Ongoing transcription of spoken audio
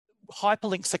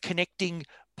hyperlinks are connecting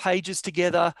pages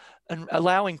together and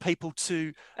allowing people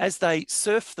to, as they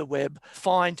surf the web,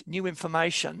 find new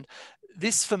information.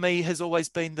 This, for me, has always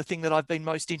been the thing that I've been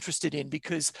most interested in,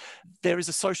 because there is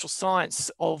a social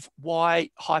science of why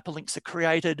hyperlinks are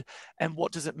created and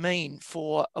what does it mean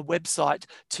for a website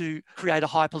to create a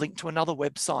hyperlink to another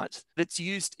website. It's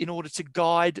used in order to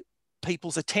guide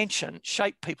people's attention,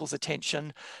 shape people's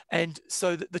attention. And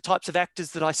so the types of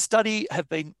actors that I study have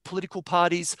been political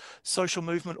parties, social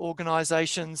movement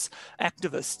organizations,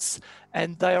 activists,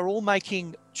 and they are all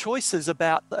making choices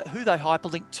about who they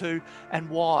hyperlink to and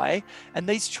why. And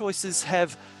these choices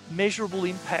have measurable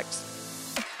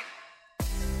impacts.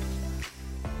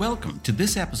 Welcome to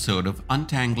this episode of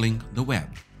Untangling the Web,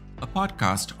 a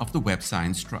podcast of the Web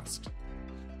Science Trust.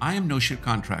 I am Noshir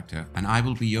Contractor, and I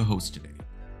will be your host today.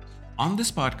 On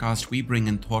this podcast, we bring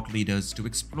in thought leaders to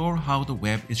explore how the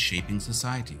web is shaping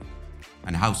society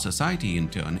and how society, in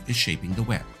turn, is shaping the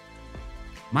web.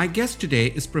 My guest today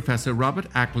is Professor Robert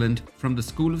Ackland from the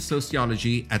School of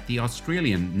Sociology at the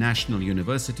Australian National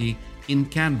University in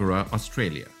Canberra,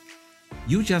 Australia.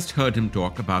 You just heard him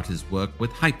talk about his work with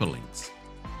hyperlinks.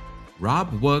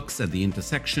 Rob works at the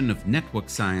intersection of network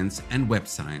science and web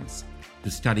science to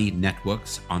study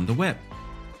networks on the web.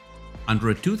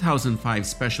 Under a 2005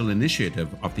 special initiative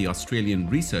of the Australian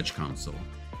Research Council,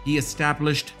 he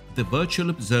established the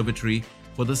Virtual Observatory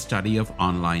for the Study of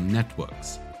Online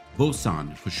Networks,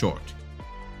 VOSON for short.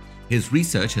 His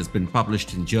research has been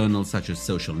published in journals such as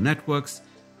Social Networks,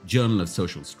 Journal of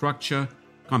Social Structure,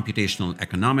 Computational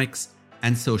Economics,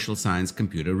 and Social Science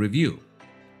Computer Review.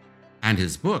 And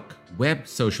his book, Web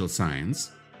Social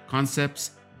Science: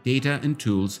 Concepts, Data and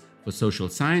Tools for Social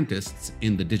Scientists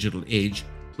in the Digital Age,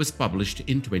 was published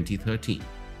in 2013.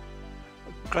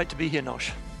 Great to be here,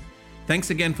 Nosh.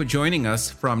 Thanks again for joining us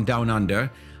from Down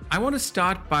Under. I want to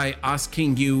start by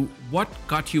asking you what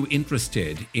got you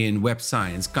interested in web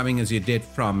science, coming as you did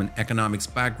from an economics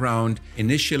background,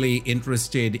 initially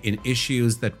interested in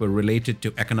issues that were related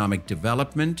to economic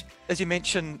development. As you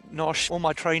mentioned, Nosh, all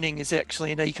my training is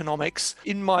actually in economics.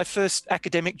 In my first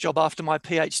academic job after my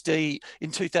PhD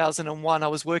in 2001, I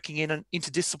was working in an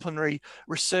interdisciplinary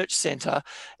research centre,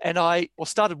 and I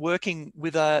started working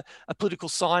with a political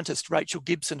scientist, Rachel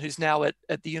Gibson, who's now at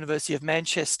the University of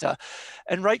Manchester.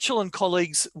 And Rachel and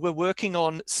colleagues were working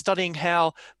on studying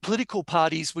how political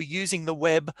parties were using the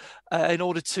web in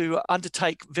order to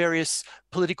undertake various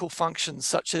political functions,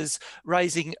 such as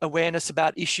raising awareness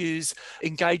about issues,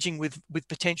 engaging with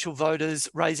potential voters,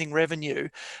 raising revenue.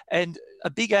 And a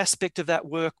big aspect of that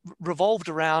work revolved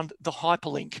around the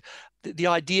hyperlink. The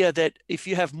idea that if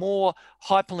you have more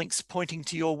hyperlinks pointing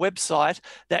to your website,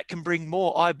 that can bring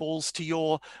more eyeballs to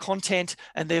your content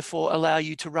and therefore allow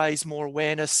you to raise more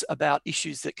awareness about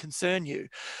issues that concern you.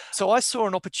 So I saw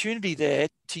an opportunity there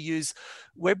to use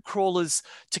web crawlers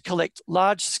to collect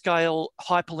large-scale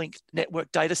hyperlink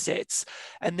network data sets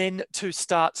and then to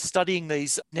start studying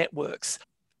these networks.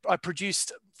 I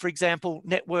produced, for example,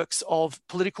 networks of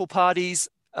political parties,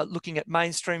 looking at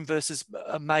mainstream versus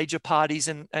major parties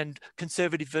and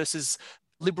conservative versus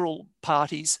liberal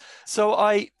parties. So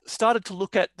I started to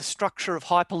look at the structure of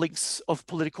hyperlinks of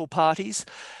political parties.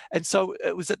 And so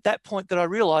it was at that point that I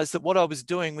realized that what I was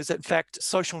doing was, in fact,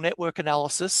 social network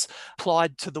analysis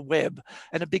applied to the web.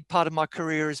 And a big part of my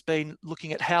career has been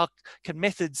looking at how can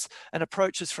methods and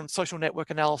approaches from social network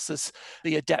analysis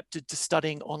be adapted to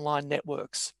studying online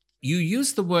networks. You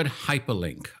used the word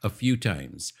hyperlink a few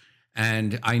times.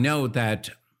 And I know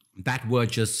that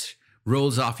word just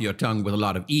rolls off your tongue with a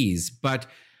lot of ease. But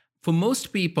for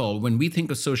most people, when we think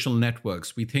of social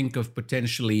networks, we think of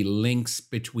potentially links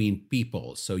between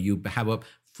people. So you have a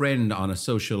friend on a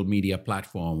social media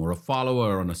platform or a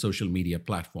follower on a social media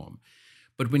platform.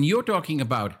 But when you're talking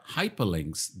about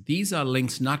hyperlinks, these are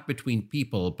links not between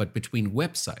people, but between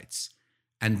websites.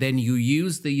 And then you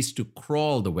use these to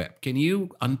crawl the web. Can you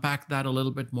unpack that a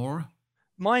little bit more?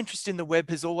 My interest in the web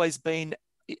has always been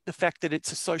the fact that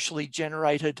it's a socially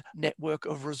generated network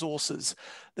of resources.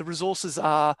 The resources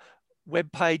are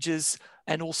web pages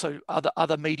and also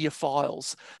other media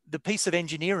files. The piece of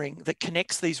engineering that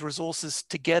connects these resources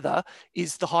together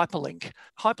is the hyperlink.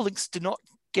 Hyperlinks do not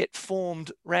get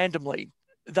formed randomly.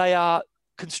 They are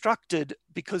constructed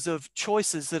because of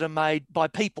choices that are made by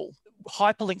people.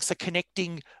 Hyperlinks are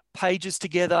connecting pages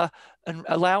together and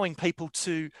allowing people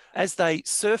to, as they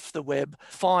surf the web,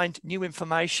 find new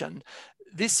information.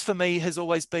 This, for me, has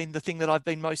always been the thing that I've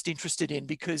been most interested in,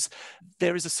 because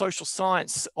there is a social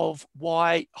science of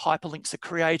why hyperlinks are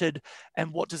created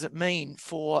and what does it mean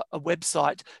for a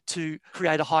website to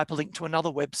create a hyperlink to another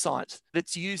website.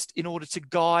 It's used in order to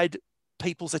guide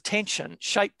people's attention,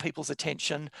 shape people's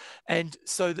attention. And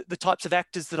so the types of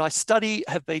actors that I study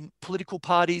have been political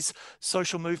parties,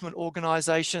 social movement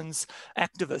organizations,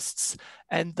 activists,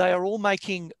 and they are all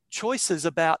making choices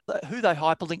about who they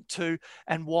hyperlink to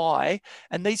and why.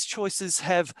 And these choices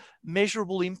have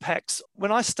measurable impacts.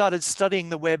 When I started studying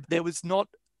the web, there was not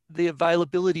the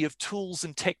availability of tools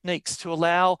and techniques to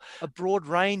allow a broad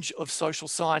range of social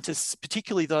scientists,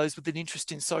 particularly those with an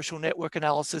interest in social network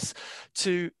analysis,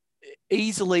 to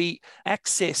easily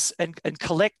access and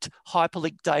collect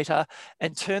hyperlink data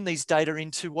and turn these data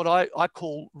into what I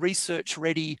call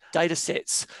research-ready data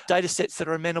sets that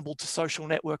are amenable to social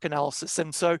network analysis.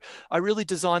 And so I really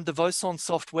designed the Voson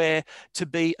software to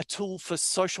be a tool for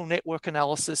social network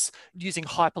analysis using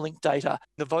hyperlink data.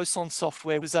 The Voson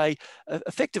software was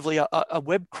effectively a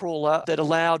web crawler that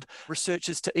allowed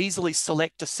researchers to easily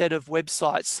select a set of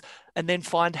websites and then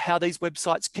find how these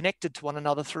websites connected to one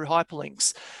another through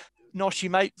hyperlinks. Nosh, you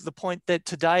make the point that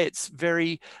today it's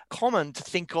very common to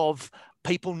think of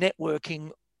people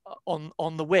networking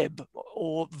on the web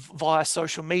or via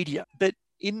social media. But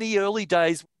in the early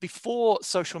days, before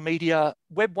social media,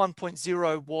 Web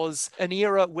 1.0 was an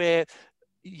era where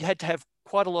you had to have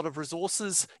quite a lot of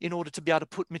resources in order to be able to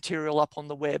put material up on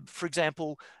the web. For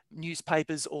example,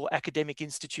 newspapers or academic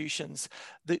institutions.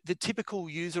 The typical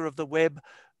user of the web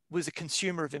was a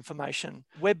consumer of information.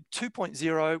 Web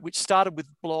 2.0, which started with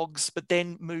blogs, but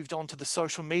then moved on to the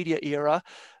social media era,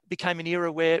 became an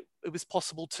era where it was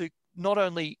possible to not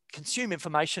only consume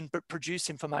information, but produce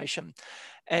information.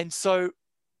 And so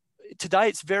today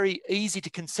it's very easy to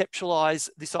conceptualize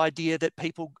this idea that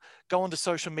people go onto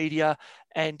social media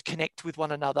and connect with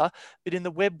one another. But in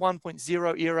the Web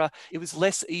 1.0 era, it was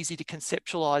less easy to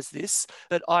conceptualize this.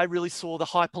 But I really saw the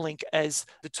hyperlink as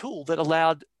the tool that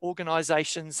allowed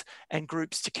organizations and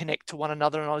groups to connect to one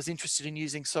another. And I was interested in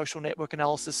using social network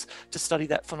analysis to study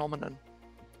that phenomenon.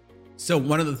 So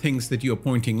one of the things that you're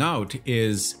pointing out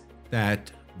is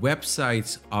that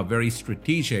websites are very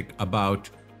strategic about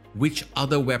which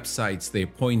other websites they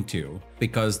point to,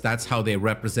 because that's how they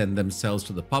represent themselves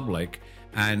to the public,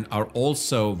 and are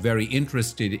also very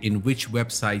interested in which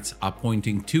websites are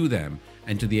pointing to them.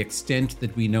 And to the extent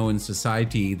that we know in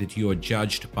society that you are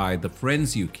judged by the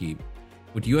friends you keep,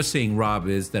 what you're saying, Rob,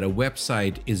 is that a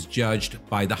website is judged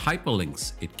by the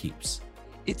hyperlinks it keeps.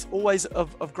 It's always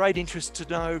of great interest to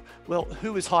know, well,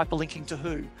 who is hyperlinking to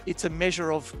who? It's a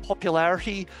measure of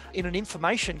popularity. In an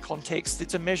information context,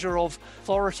 it's a measure of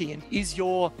authority. And is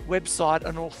your website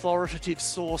an authoritative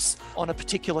source on a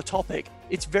particular topic?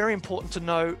 It's very important to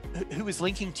know who is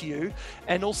linking to you.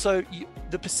 And also,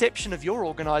 the perception of your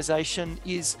organization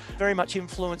is very much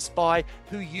influenced by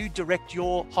who you direct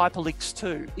your hyperlinks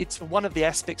to. It's one of the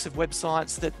aspects of web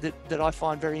science that I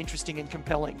find very interesting and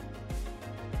compelling.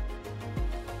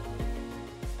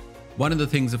 One of the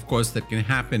things, of course, that can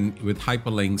happen with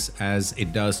hyperlinks, as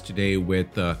it does today with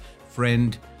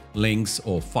friend links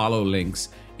or follow links,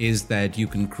 is that you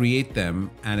can create them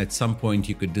and at some point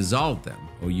you could dissolve them,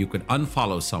 or you could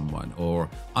unfollow someone or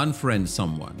unfriend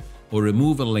someone or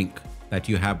remove a link that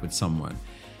you have with someone.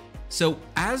 So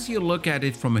as you look at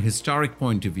it from a historic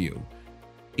point of view,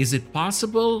 is it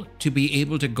possible to be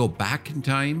able to go back in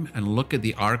time and look at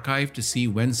the archive to see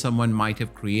when someone might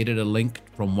have created a link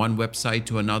from one website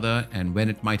to another and when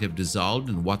it might have dissolved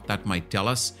and what that might tell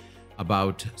us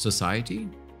about society?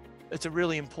 It's a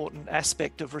really important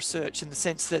aspect of research in the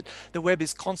sense that the web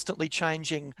is constantly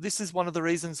changing. This is one of the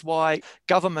reasons why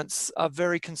governments are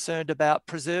very concerned about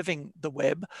preserving the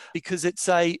web, because it's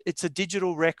a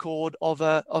digital record of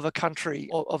a country,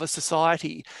 of a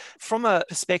society. From a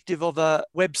perspective of a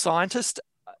web scientist,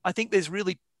 I think there's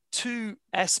really two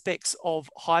aspects of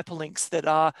hyperlinks that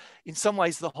are in some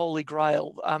ways the holy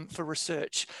grail for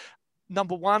research.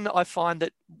 Number one, I find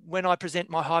that when I present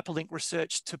my hyperlink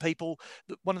research to people,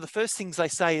 one of the first things they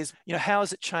say is, how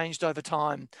has it changed over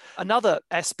time? Another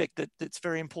aspect that's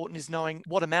very important is knowing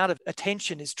what amount of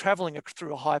attention is traveling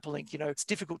through a hyperlink. It's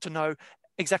difficult to know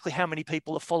exactly how many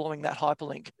people are following that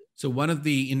hyperlink. So one of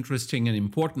the interesting and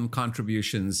important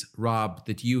contributions, Rob,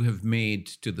 that you have made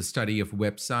to the study of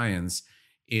web science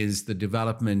is the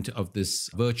development of this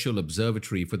virtual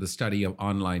observatory for the study of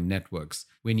online networks.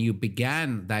 When you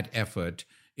began that effort,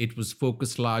 it was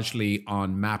focused largely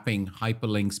on mapping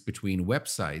hyperlinks between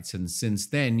websites. And since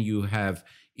then, you have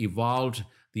evolved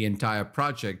the entire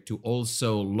project to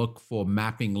also look for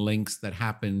mapping links that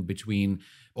happen between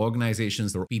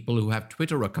organizations or people who have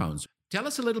Twitter accounts. Tell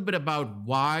us a little bit about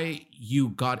why you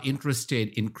got interested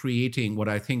in creating what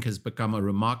I think has become a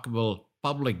remarkable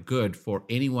public good for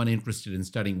anyone interested in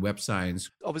studying web science?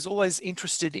 I was always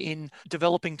interested in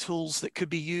developing tools that could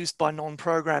be used by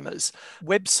non-programmers.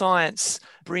 Web science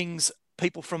brings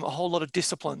people from a whole lot of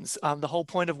disciplines. The whole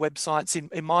point of web science,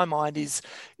 in my mind, is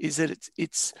that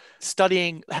it's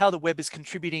studying how the web is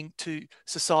contributing to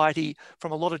society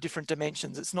from a lot of different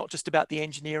dimensions. It's not just about the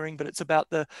engineering, but it's about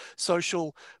the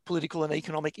social, political, and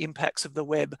economic impacts of the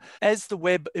web. As the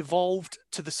web evolved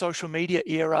to the social media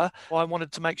era, I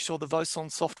wanted to make sure the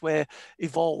Voson software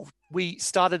evolved. We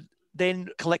started then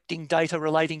collecting data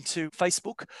relating to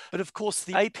Facebook. But of course,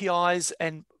 the APIs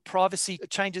and privacy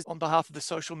changes on behalf of the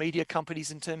social media companies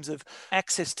in terms of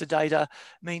access to data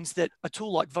means that a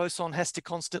tool like Voson has to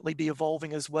constantly be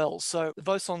evolving as well. So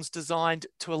Voson's designed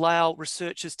to allow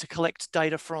researchers to collect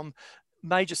data from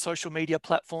major social media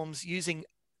platforms using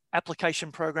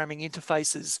application programming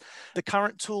interfaces. The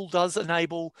current tool does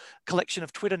enable collection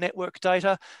of Twitter network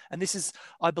data, and this is,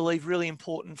 I believe, really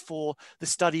important for the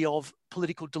study of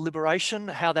political deliberation,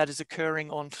 how that is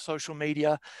occurring on social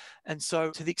media. And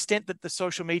so to the extent that the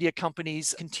social media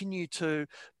companies continue to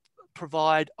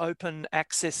provide open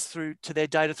access to their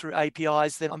data through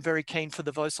APIs, then I'm very keen for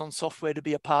the Voson software to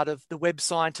be a part of the web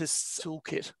scientist's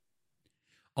toolkit.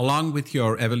 Along with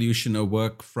your evolution of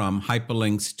work from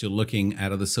hyperlinks to looking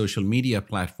at other social media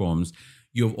platforms,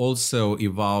 you've also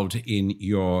evolved in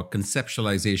your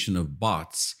conceptualization of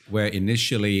bots, where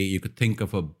initially you could think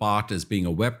of a bot as being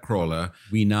a web crawler.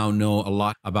 We now know a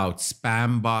lot about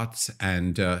spam bots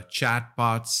and chat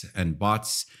bots and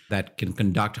bots that can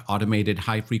conduct automated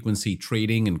high-frequency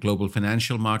trading in global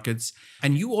financial markets.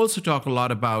 And you also talk a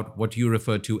lot about what you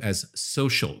refer to as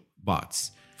social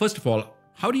bots. First of all,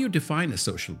 how do you define a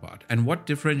social bot, and what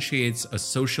differentiates a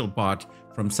social bot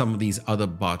from some of these other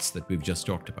bots that we've just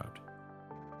talked about?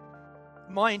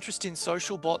 My interest in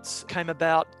social bots came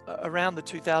about around the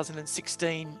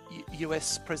 2016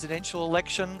 US presidential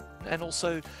election, and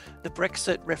also the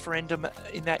Brexit referendum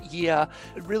in that year.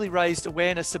 It really raised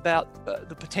awareness about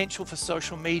the potential for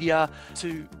social media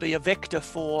to be a vector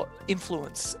for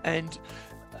influence, and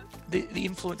the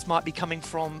influence might be coming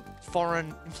from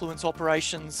foreign influence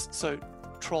operations, so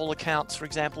troll accounts, for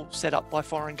example, set up by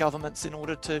foreign governments in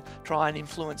order to try and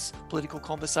influence political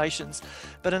conversations.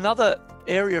 But another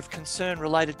area of concern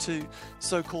related to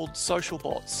so-called social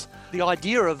bots. The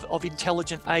idea of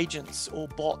intelligent agents or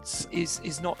bots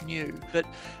is not new, but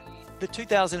the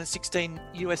 2016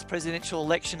 US presidential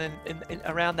election and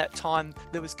around that time,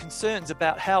 there was concerns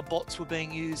about how bots were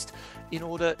being used in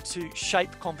order to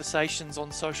shape conversations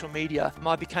on social media.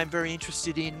 I became very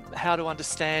interested in how to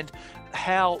understand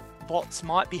how bots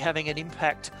might be having an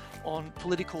impact on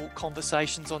political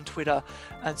conversations on Twitter.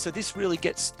 And so this really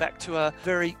gets back to a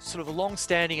very sort of a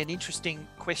long-standing and interesting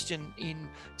question in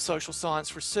social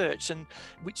science research, and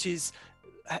which is,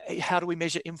 how do we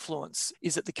measure influence?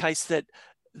 Is it the case that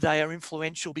they are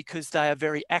influential because they are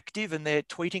very active and they're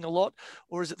tweeting a lot?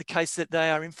 Or is it the case that they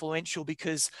are influential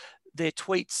because their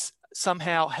tweets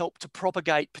somehow help to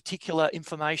propagate particular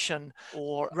information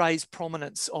or raise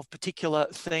prominence of particular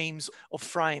themes or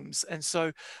frames? And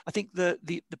so I think the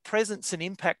presence and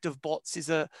impact of bots is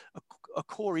a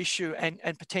core issue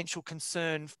and potential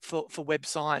concern for web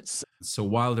science. So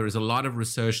while there is a lot of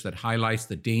research that highlights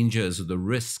the dangers or the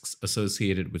risks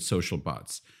associated with social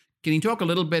bots, can you talk a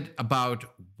little bit about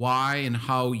why and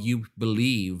how you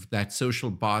believe that social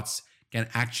bots can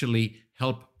actually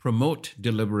help promote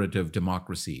deliberative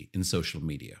democracy in social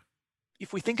media?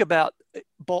 If we think about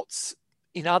bots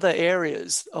in other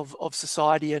areas of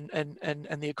society and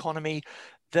the economy,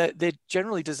 they're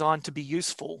generally designed to be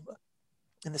useful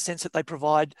in the sense that they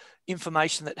provide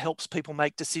information that helps people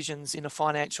make decisions in a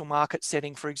financial market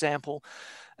setting, for example.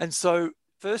 And so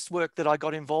first work that I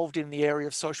got involved in the area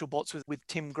of social bots was with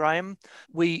Tim Graham.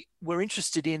 We were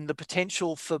interested in the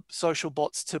potential for social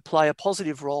bots to play a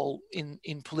positive role in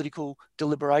political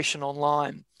deliberation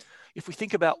online. If we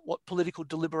think about what political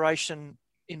deliberation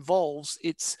involves,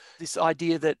 it's this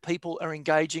idea that people are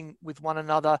engaging with one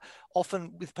another,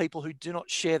 often with people who do not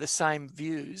share the same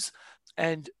views,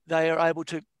 and they are able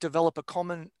to develop a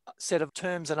common set of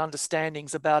terms and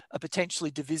understandings about a potentially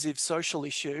divisive social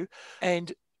issue,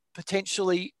 and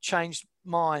potentially change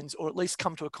minds, or at least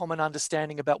come to a common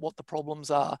understanding about what the problems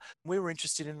are. We were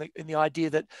interested in the idea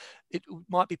that it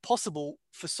might be possible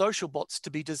for social bots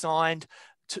to be designed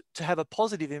to have a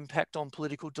positive impact on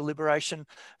political deliberation,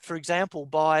 for example,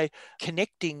 by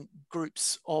connecting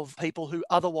groups of people who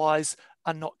otherwise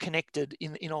are not connected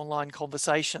in online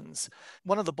conversations.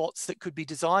 One of the bots that could be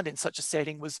designed in such a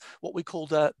setting was what we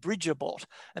called a bridger bot.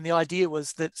 And the idea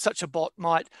was that such a bot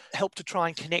might help to try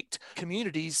and connect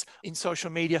communities in social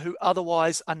media who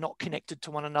otherwise are not connected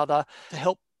to one another, to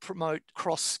help promote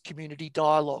cross-community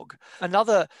dialogue.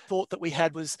 Another thought that we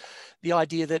had was the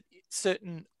idea that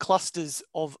certain clusters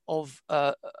of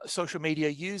social media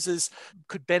users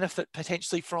could benefit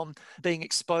potentially from being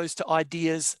exposed to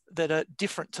ideas that are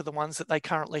different to the ones that they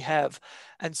currently have.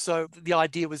 And so the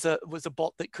idea was a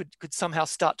bot that could somehow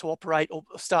start to operate or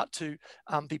start to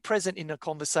be present in a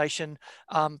conversation,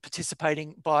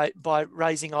 participating by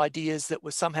raising ideas that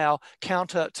were somehow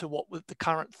counter to what the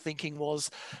current thinking was.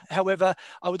 However,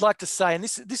 I would like to say, and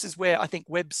this is where I think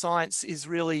web science is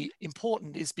really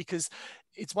important, is because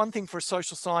it's one thing for a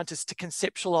social scientist to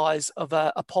conceptualize of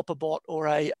a popper bot or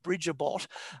a bridger bot,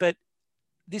 but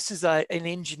this is an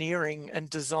engineering and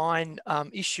design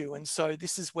issue. And so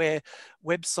this is where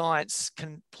web science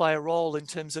can play a role in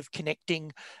terms of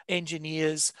connecting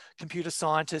engineers, computer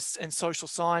scientists, and social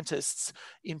scientists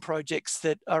in projects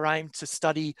that are aimed to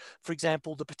study, for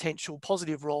example, the potential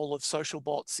positive role of social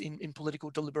bots in political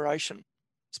deliberation.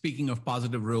 Speaking of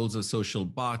positive roles of social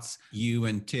bots, you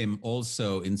and Tim,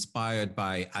 also inspired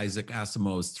by Isaac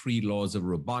Asimov's 3 laws of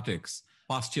robotics,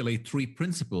 postulate 3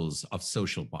 principles of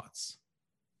social bots.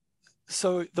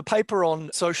 So the paper on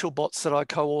social bots that I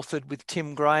co-authored with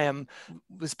Tim Graham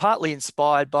was partly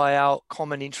inspired by our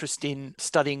common interest in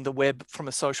studying the web from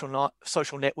a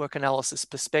social network analysis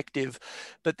perspective.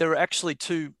 But there are actually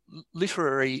 2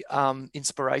 literary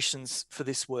inspirations for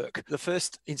this work. The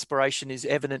first inspiration is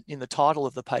evident in the title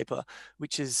of the paper,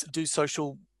 which is "Do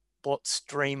Social Bots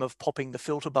Dream of Popping the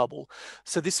Filter Bubble?"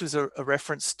 So this was a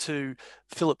reference to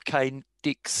Philip K.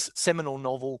 Dick's seminal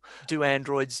novel, "Do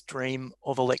Androids Dream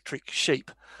of Electric Sheep?"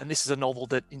 And this is a novel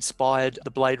that inspired the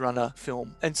Blade Runner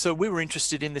film. And so we were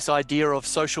interested in this idea of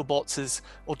social bots as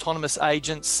autonomous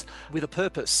agents with a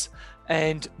purpose.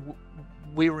 And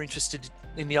we were interested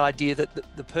in the idea that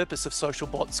the purpose of social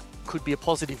bots could be a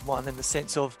positive one, in the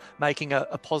sense of making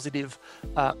a positive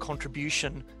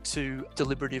contribution to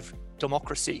deliberative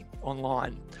democracy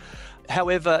online.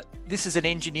 However, this is an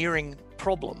engineering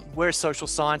problem. We're a social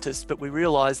scientist, but we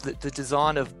realize that the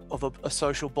design of a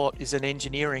social bot is an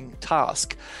engineering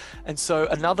task. And so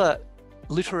another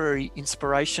literary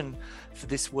inspiration for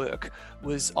this work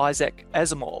was Isaac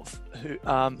Asimov,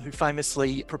 who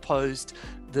famously proposed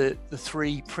the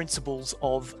 3 principles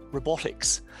of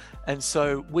robotics. And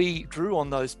so we drew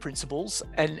on those principles,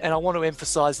 and I want to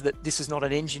emphasize that this is not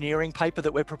an engineering paper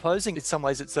that we're proposing. In some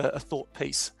ways, it's a thought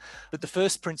piece. But the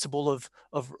first principle of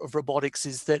robotics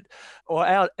is that, or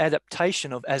our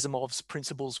adaptation of Asimov's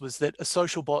principles was that a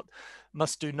social bot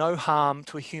must do no harm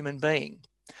to a human being.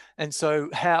 And so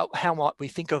how might we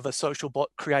think of a social bot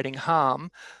creating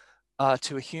harm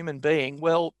to a human being?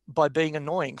 Well, by being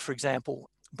annoying, for example,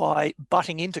 by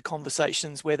butting into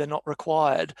conversations where they're not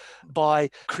required, by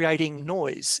creating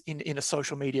noise in a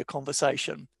social media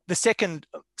conversation. The second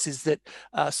is that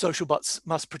social bots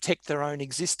must protect their own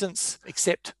existence,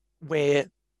 except where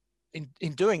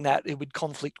in doing that, it would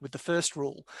conflict with the first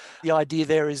rule. The idea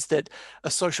there is that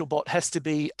a social bot has to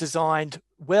be designed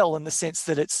well, in the sense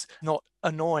that it's not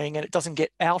annoying and it doesn't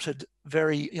get outed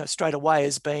very straight away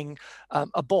as being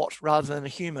a bot rather than a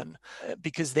human,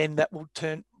 because then that will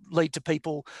lead to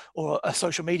people or a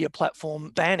social media platform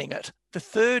banning it. The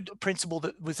third principle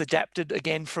that was adapted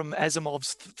again from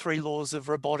Asimov's 3 laws of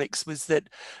robotics was that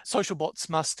social bots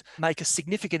must make a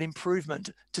significant improvement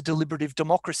to deliberative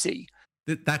democracy.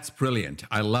 That's brilliant.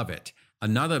 I love it.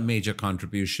 Another major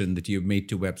contribution that you've made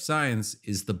to web science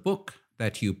is the book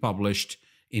that you published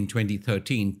in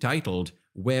 2013 titled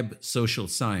Web Social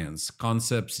Science: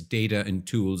 Concepts, Data, and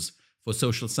Tools for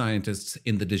Social Scientists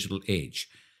in the Digital Age.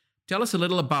 Tell us a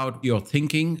little about your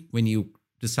thinking when you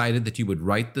decided that you would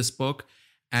write this book,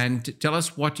 and tell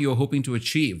us what you're hoping to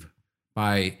achieve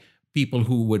by people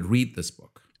who would read this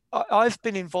book. I've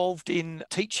been involved in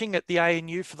teaching at the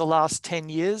ANU for the last 10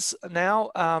 years now.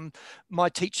 My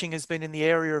teaching has been in the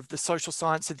area of the social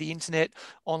science of the internet,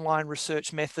 online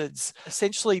research methods.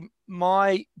 Essentially,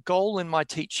 my goal in my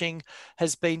teaching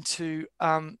has been to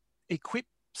equip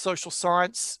social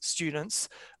science students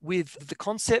with the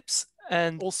concepts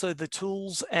and also the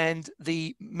tools and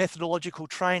the methodological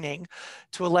training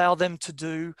to allow them to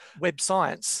do web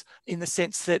science, in the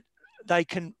sense that they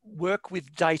can work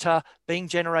with data being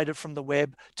generated from the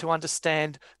web to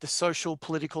understand the social,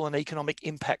 political, and economic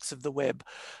impacts of the web.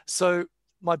 So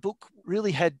my book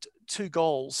really had 2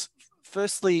 goals.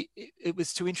 Firstly, it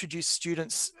was to introduce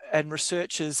students and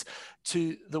researchers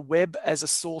to the web as a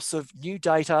source of new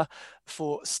data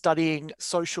for studying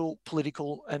social,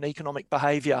 political, and economic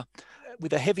behaviour,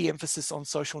 with a heavy emphasis on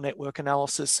social network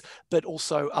analysis, but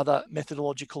also other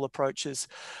methodological approaches.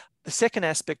 The second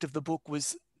aspect of the book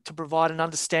was to provide an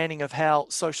understanding of how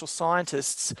social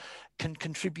scientists can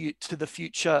contribute to the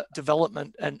future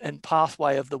development and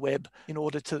pathway of the web in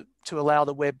order to allow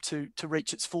the web to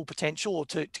reach its full potential, or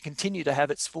to continue to have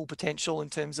its full potential in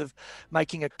terms of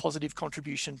making a positive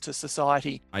contribution to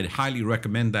society. I'd highly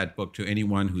recommend that book to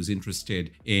anyone who's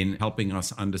interested in helping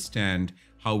us understand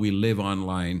how we live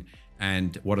online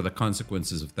and what are the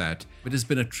consequences of that. It has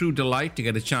been a true delight to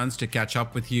get a chance to catch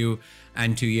up with you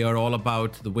and to hear all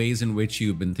about the ways in which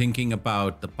you've been thinking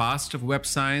about the past of web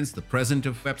science, the present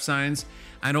of web science,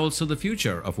 and also the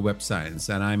future of web science.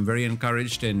 And I'm very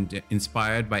encouraged and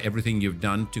inspired by everything you've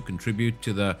done to contribute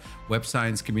to the web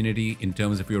science community in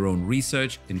terms of your own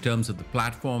research, in terms of the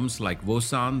platforms like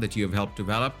Vosan that you have helped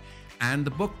develop, and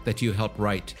the book that you helped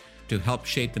write to help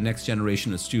shape the next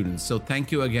generation of students. So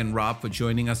thank you again, Rob, for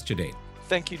joining us today.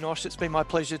 Thank you, Nosh. It's been my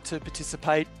pleasure to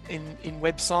participate in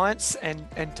web science and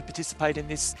to participate in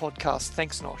this podcast.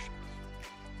 Thanks, Nosh.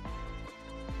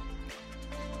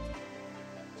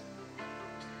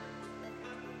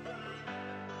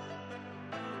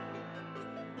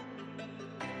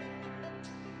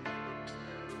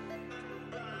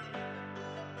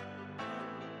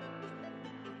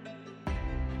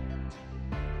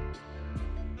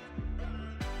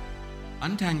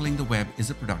 Untangling the Web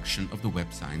is a production of the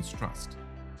Web Science Trust.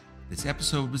 This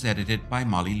episode was edited by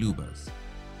Molly Lubers.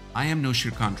 I am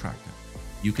Noshir Contractor.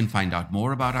 You can find out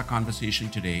more about our conversation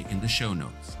today in the show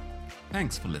notes.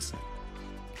 Thanks for listening.